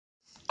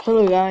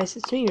Hello guys,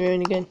 it's me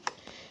Ryan again.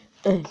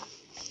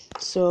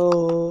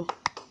 So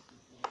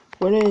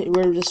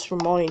we're just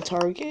remodeling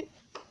Target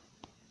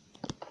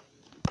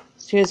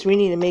because we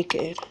need to make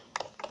it.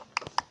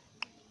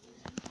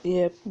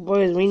 Yeah,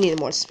 boys, we need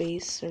more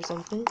space or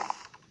something.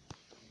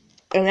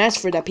 And as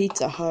for the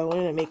Pizza Hut, we're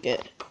gonna make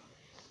it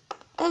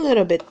a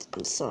little bit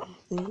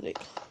something like.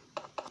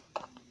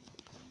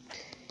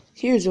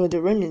 Here's where the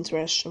women's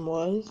restroom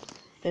was,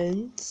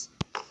 and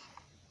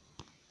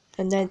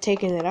then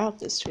taking it out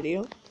this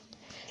video.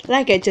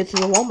 Like I did to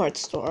the Walmart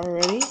store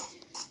already.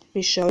 Let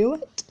me show you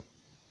it.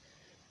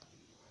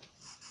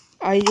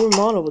 I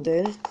remodeled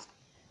it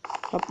a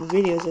couple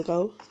videos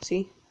ago.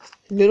 See?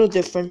 A little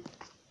different.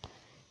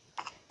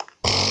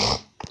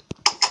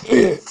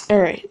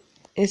 Alright.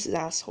 This is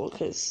asshole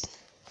because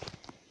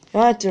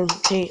I have to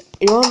take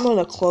I'm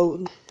gonna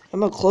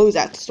close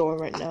that store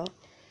right now.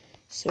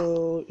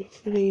 So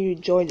hopefully you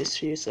enjoyed this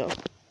video,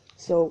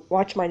 so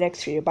watch my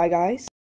next video. Bye guys.